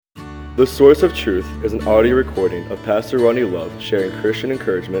The Source of Truth is an audio recording of Pastor Ronnie Love sharing Christian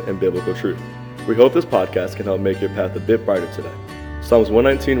encouragement and biblical truth. We hope this podcast can help make your path a bit brighter today. Psalms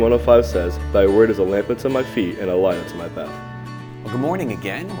 119:105 says, "Thy word is a lamp unto my feet and a light unto my path." Well, good morning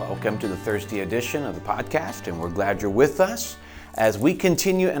again. Welcome to the Thursday edition of the podcast, and we're glad you're with us as we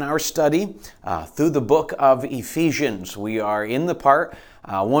continue in our study through the book of Ephesians. We are in the part,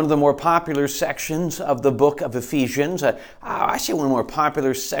 one of the more popular sections of the book of Ephesians. Actually, one of the more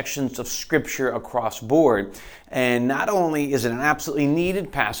popular sections of Scripture across board. And not only is it an absolutely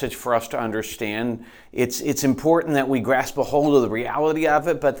needed passage for us to understand, it's important that we grasp a hold of the reality of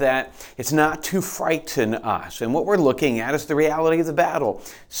it, but that it's not to frighten us. And what we're looking at is the reality of the battle.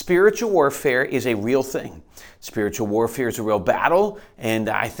 Spiritual warfare is a real thing. Spiritual warfare is a real battle, and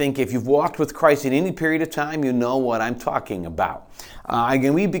I think if you've walked with Christ in any period of time, you know what I'm talking about.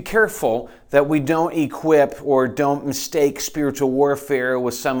 Again, we be careful that we don't equip or don't mistake spiritual warfare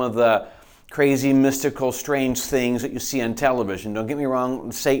with some of the crazy, mystical, strange things that you see on television. Don't get me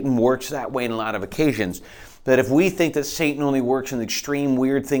wrong, Satan works that way in a lot of occasions. But if we think that Satan only works in the extreme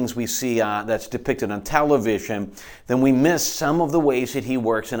weird things we see that's depicted on television, then we miss some of the ways that he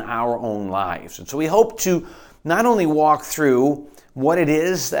works in our own lives. And so we hope to not only walk through what it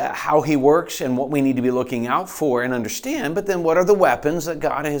is, how he works, and what we need to be looking out for and understand, but then what are the weapons that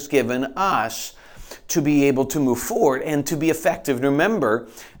God has given us to be able to move forward and to be effective. And remember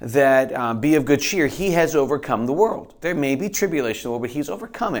that be of good cheer. He has overcome the world. There may be tribulation in the world, but he's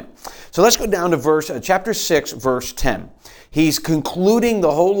overcome it. So let's go down to chapter 6, verse 10. He's concluding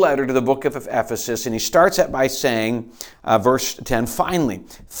the whole letter to the book of Ephesus, and he starts it by saying, verse 10,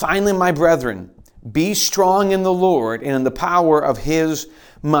 Finally, my brethren, be strong in the Lord and in the power of his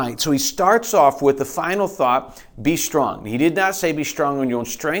might. So he starts off with the final thought, be strong. He did not say be strong in your own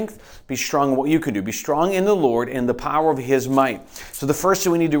strength, be strong in what you can do. Be strong in the Lord and the power of his might. So the first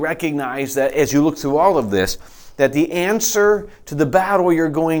thing we need to recognize that as you look through all of this, that the answer to the battle you're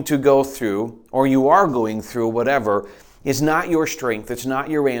going to go through, or you are going through, whatever, is not your strength. It's not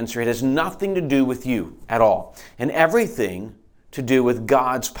your answer. It has nothing to do with you at all. And everything to do with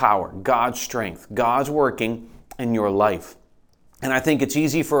God's power, God's strength, God's working in your life. And I think it's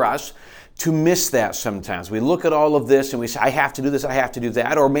easy for us to miss that sometimes. We look at all of this and we say, I have to do this, I have to do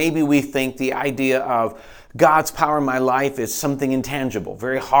that. Or maybe we think the idea of God's power in my life is something intangible,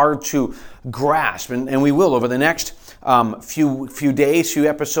 very hard to grasp. And we will, over the next few days, few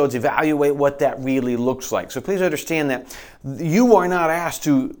episodes, evaluate what that really looks like. So please understand that you are not asked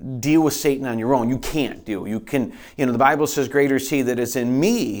to deal with Satan on your own. You can't do. You can, the Bible says, greater is he that is in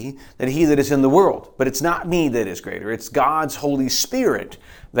me than he that is in the world. But it's not me that is greater. It's God's Holy Spirit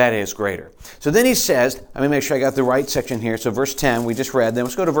that is greater. So then he says, let me make sure I got the right section here. So verse 10, we just read. Then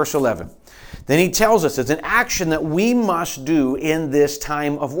let's go to verse 11. Then he tells us it's an action that we must do in this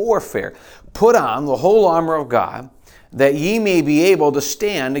time of warfare. Put on the whole armor of God, that ye may be able to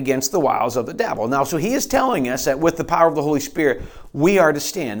stand against the wiles of the devil. Now, so he is telling us that with the power of the Holy Spirit, we are to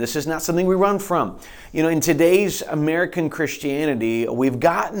stand. This is not something we run from. In today's American Christianity, we've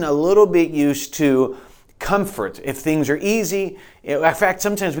gotten a little bit used to comfort. If things are easy, in fact,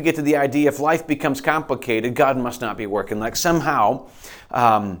 sometimes we get to the idea if life becomes complicated, God must not be working. Like somehow,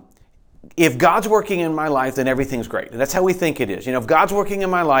 if God's working in my life, then everything's great. And that's how we think it is. If God's working in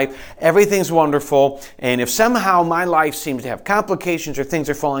my life, everything's wonderful. And if somehow my life seems to have complications or things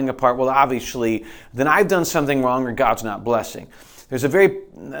are falling apart, well, obviously, then I've done something wrong or God's not blessing. There's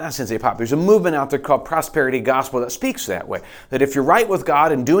there's a movement out there called prosperity gospel that speaks that way. That if you're right with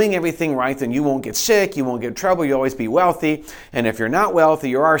God and doing everything right, then you won't get sick, you won't get in trouble, you'll always be wealthy. And if you're not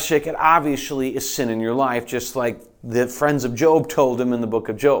wealthy or are sick, it obviously is sin in your life, just like the friends of Job told him in the book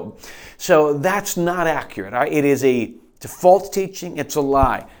of Job. So that's not accurate. It is a false teaching. It's a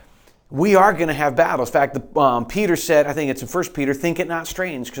lie. We are going to have battles. In fact, Peter said, I think it's in 1 Peter, think it not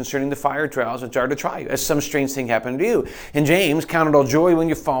strange concerning the fire trials which are to try you, as some strange thing happened to you. And James, count it all joy when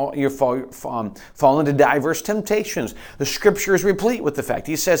you fall into diverse temptations. The Scripture is replete with the fact.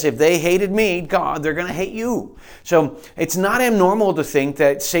 He says, if they hated me, God, they're going to hate you. So it's not abnormal to think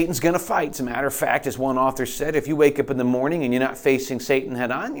that Satan's going to fight. As a matter of fact, as one author said, if you wake up in the morning and you're not facing Satan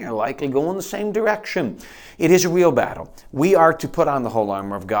head on, you're likely going the same direction. It is a real battle. We are to put on the whole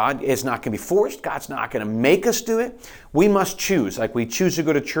armor of God. It's not going to be forced. God's not going to make us do it. We must choose. Like we choose to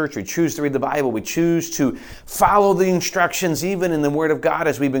go to church. We choose to read the Bible. We choose to follow the instructions even in the Word of God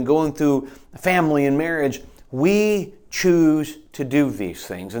as we've been going through family and marriage. We choose to do these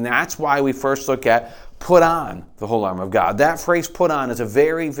things. And that's why we first look at put on the whole armor of God. That phrase, put on, is a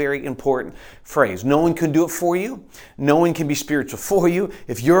very, very important phrase. No one can do it for you. No one can be spiritual for you.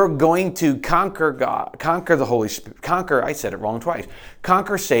 If you're going to conquer God, conquer the Holy Spirit, I said it wrong twice.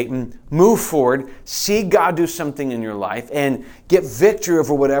 conquer Satan, move forward, see God do something in your life, and get victory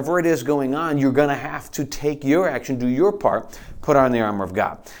over whatever it is going on, you're going to have to take your action, do your part, put on the armor of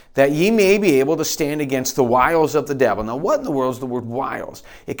God, that ye may be able to stand against the wiles of the devil. Now, what in the world is the word wiles?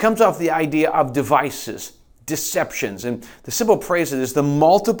 It comes off the idea of devices, deceptions. And the simple phrase is the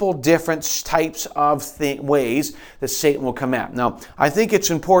multiple different types of ways that Satan will come at. Now, I think it's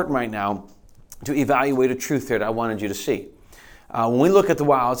important right now to evaluate a truth here that I wanted you to see. When we look at the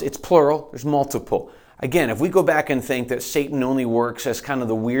wiles, it's plural, there's multiple. Again, if we go back and think that Satan only works as kind of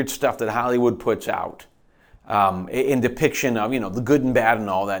the weird stuff that Hollywood puts out, in depiction of, the good and bad and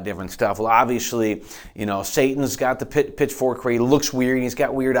all that different stuff. Well, obviously, Satan's got the pitchfork where he looks weird, and he's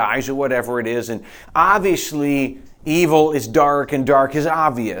got weird eyes or whatever it is, and obviously evil is dark and dark is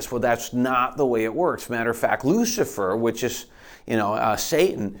obvious. Well, that's not the way it works. Matter of fact, Lucifer, which is,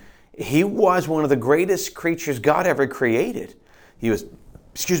 Satan, he was one of the greatest creatures God ever created. He was,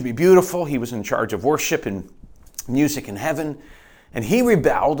 beautiful. He was in charge of worship and music in heaven, and he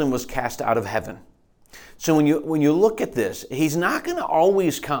rebelled and was cast out of heaven. So when you look at this, he's not going to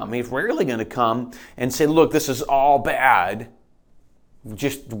always come. He's rarely going to come and say, look, this is all bad.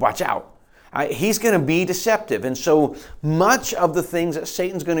 Just watch out. He's going to be deceptive. And so much of the things that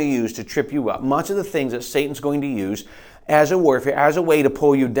Satan's going to use to trip you up, much of the things that Satan's going to use as a warfare, as a way to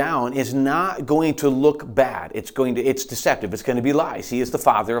pull you down, is not going to look bad. It's deceptive. It's going to be lies. He is the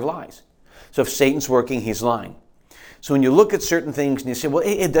father of lies. So if Satan's working, he's lying. So when you look at certain things and you say, well,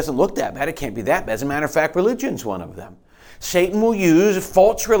 it doesn't look that bad, it can't be that bad. As a matter of fact, religion's one of them. Satan will use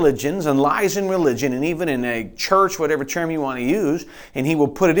false religions and lies in religion, and even in a church, whatever term you want to use, and he will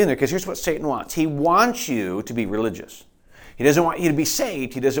put it in there, because here's what Satan wants. He wants you to be religious. He doesn't want you to be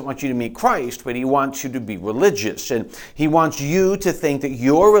saved. He doesn't want you to meet Christ, but he wants you to be religious. And he wants you to think that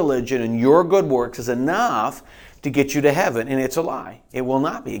your religion and your good works is enough to get you to heaven, and it's a lie. It will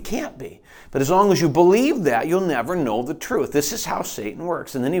not be. It can't be. But as long as you believe that, you'll never know the truth. This is how Satan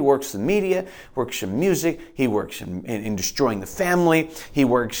works. And then he works in media, works in music, he works in destroying the family, he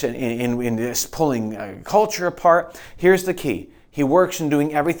works in pulling culture apart. Here's the key. He works in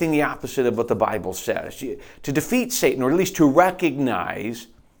doing everything the opposite of what the Bible says. To defeat Satan, or at least to recognize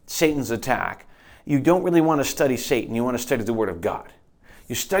Satan's attack, you don't really want to study Satan. You want to study the Word of God.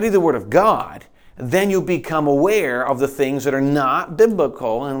 You study the Word of God, then you'll become aware of the things that are not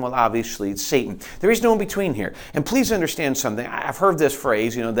biblical, and well, obviously it's Satan. There is no in between here. And please understand something. I've heard this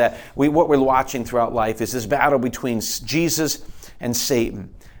phrase, that what we're watching throughout life is this battle between Jesus and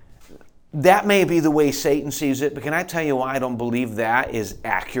Satan. That may be the way Satan sees it, but can I tell you why I don't believe that is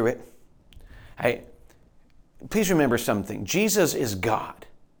accurate? Please remember something. Jesus is God.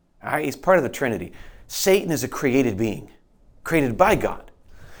 All right? He's part of the Trinity. Satan is a created being, created by God.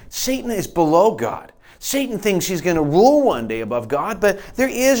 Satan is below God. Satan thinks he's going to rule one day above God, but there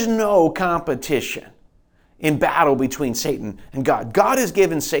is no competition in battle between Satan and God. God has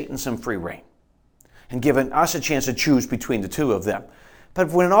given Satan some free rein and given us a chance to choose between the two of them. But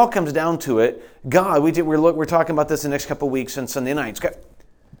when it all comes down to it, God, we're talking about this the next couple of weeks on Sunday nights.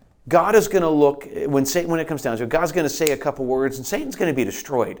 God is going to look, when it comes down to it, God's going to say a couple words and Satan's going to be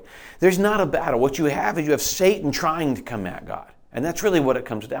destroyed. There's not a battle. What you have is you have Satan trying to come at God. And that's really what it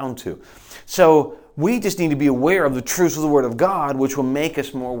comes down to. So we just need to be aware of the truths of the Word of God, which will make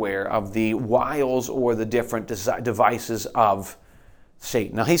us more aware of the wiles or the different devices of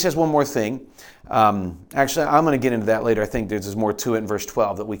Satan. Now, he says one more thing. Actually, I'm going to get into that later. I think there's more to it in verse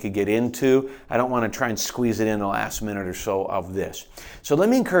 12 that we could get into. I don't want to try and squeeze it in the last minute or so of this. So let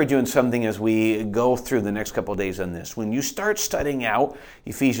me encourage you in something as we go through the next couple of days on this. When you start studying out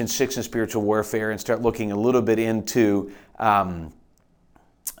Ephesians 6 and spiritual warfare and start looking a little bit into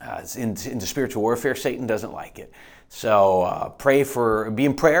spiritual warfare, Satan doesn't like it. So be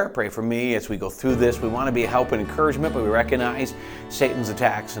in prayer, pray for me as we go through this. We want to be a help and encouragement, but we recognize Satan's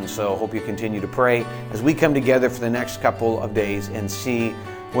attacks, and so hope you continue to pray as we come together for the next couple of days and see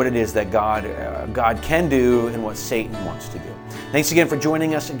what it is that God can do and what Satan wants to do. Thanks again for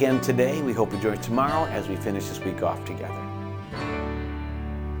joining us again today. We hope you join us tomorrow as we finish this week off together.